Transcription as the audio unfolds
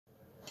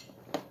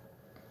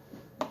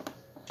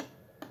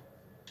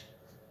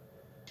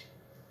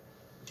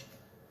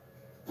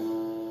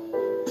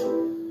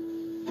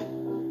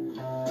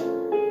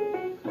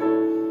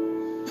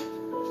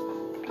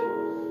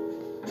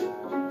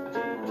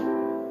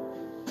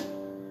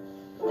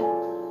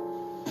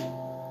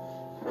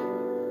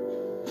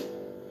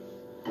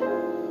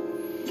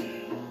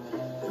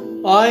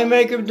I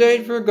make a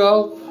date for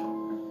golf,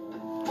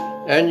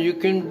 and you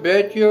can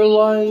bet your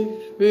life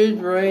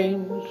it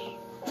rains.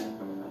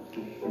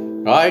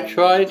 I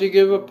tried to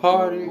give a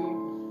party,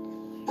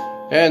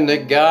 and the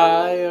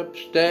guy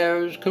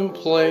upstairs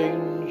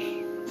complains.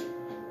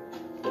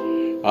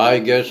 I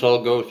guess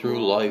I'll go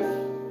through life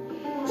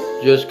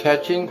just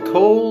catching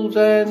colds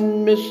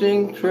and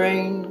missing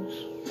trains.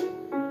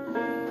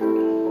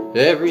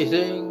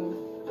 Everything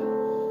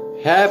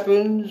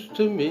happens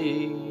to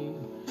me.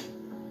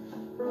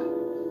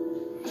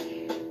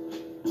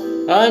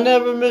 I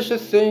never miss a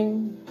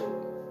thing.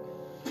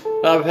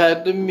 I've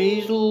had the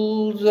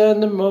measles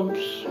and the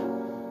mumps,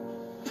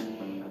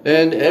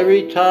 and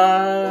every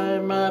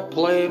time I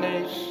play an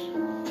ace,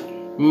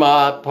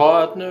 my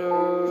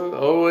partner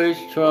always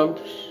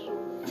trumps.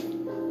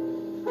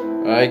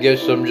 I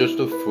guess I'm just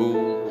a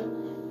fool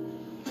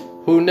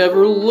who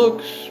never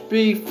looks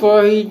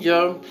before he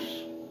jumps.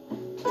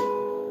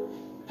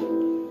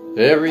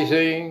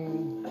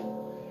 Everything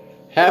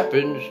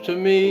happens to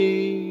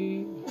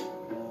me.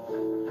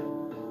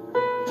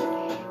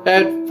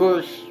 At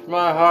first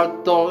my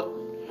heart thought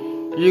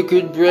you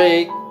could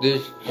break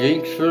this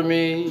jinx for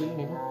me,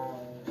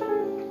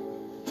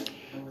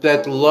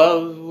 that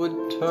love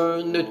would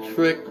turn the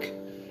trick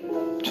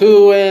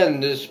to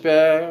end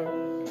despair.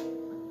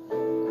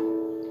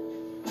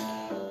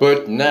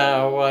 But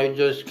now I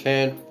just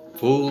can't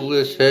fool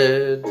this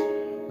head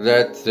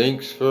that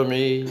thinks for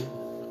me.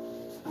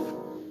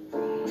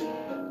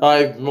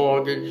 I've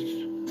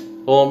mortgaged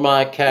all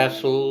my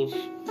castles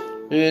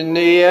in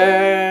the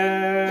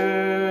air.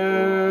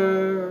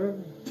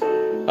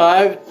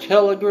 I've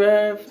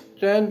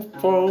telegraphed and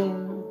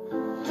phoned,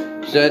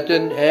 sent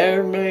an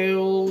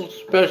airmail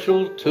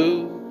special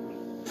too.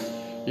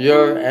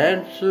 Your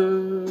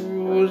answer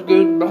was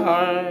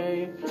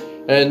goodbye,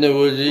 and there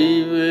was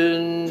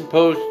even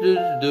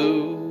postage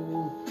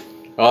due.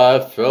 I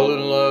fell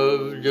in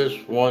love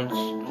just once,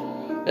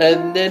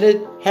 and then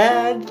it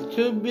had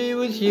to be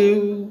with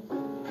you.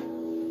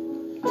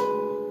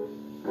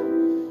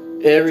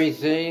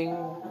 Everything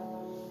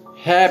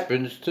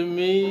happens to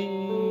me.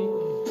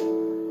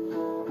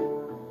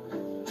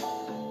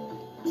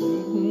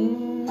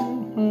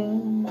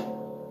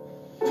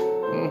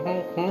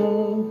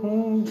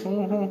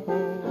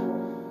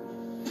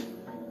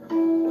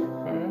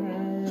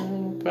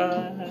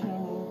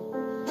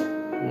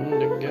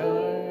 The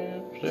guy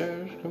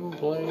upstairs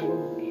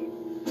complains.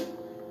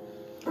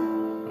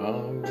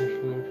 I'm just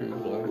looking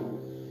like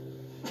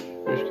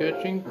just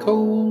catching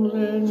colds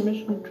and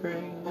missing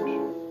trains.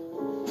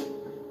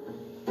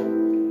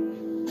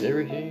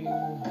 Everything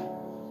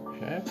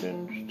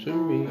happens to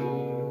me.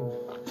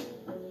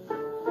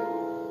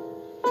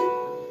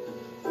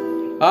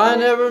 I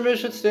never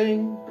miss a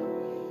thing.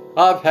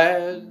 I've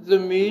had the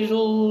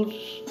measles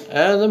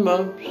and the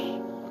mumps,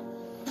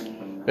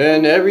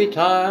 and every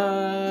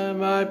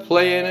time I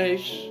play an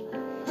ace,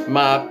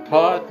 my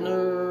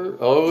partner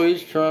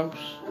always trumps.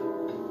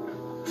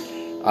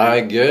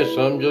 I guess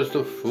I'm just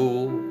a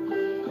fool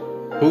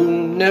who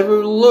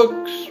never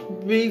looks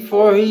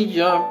before he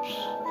jumps.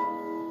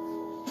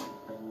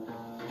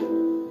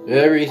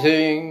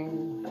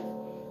 Everything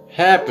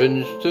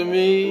happens to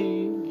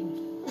me.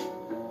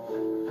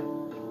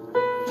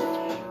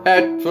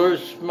 At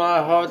first my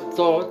heart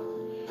thought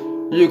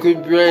you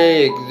could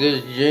break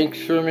this jinx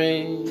for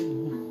me,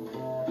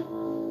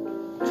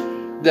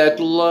 that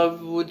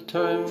love would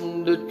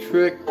turn the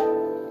trick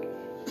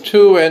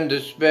to end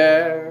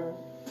despair.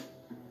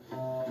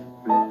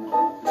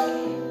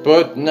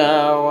 But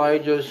now I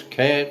just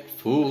can't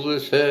fool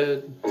this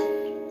head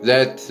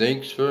that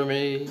thinks for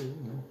me.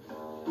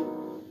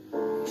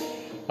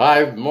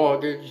 I've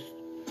mortgaged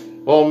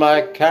all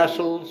my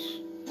castles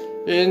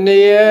in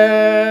the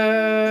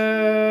air.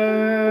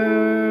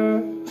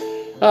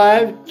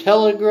 I've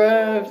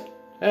telegraphed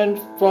and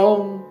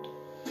phoned,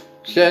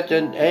 sent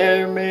an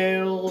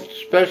airmail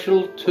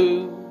special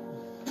too.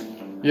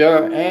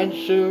 Your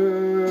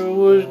answer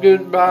was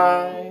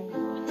goodbye,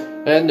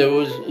 and there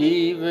was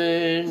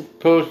even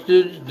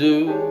postage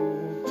due.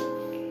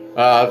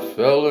 I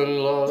fell in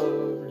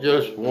love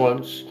just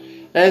once,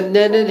 and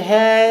then it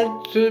had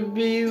to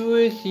be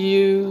with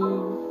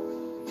you.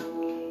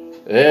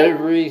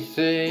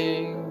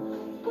 Everything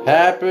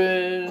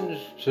happens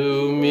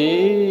to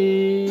me.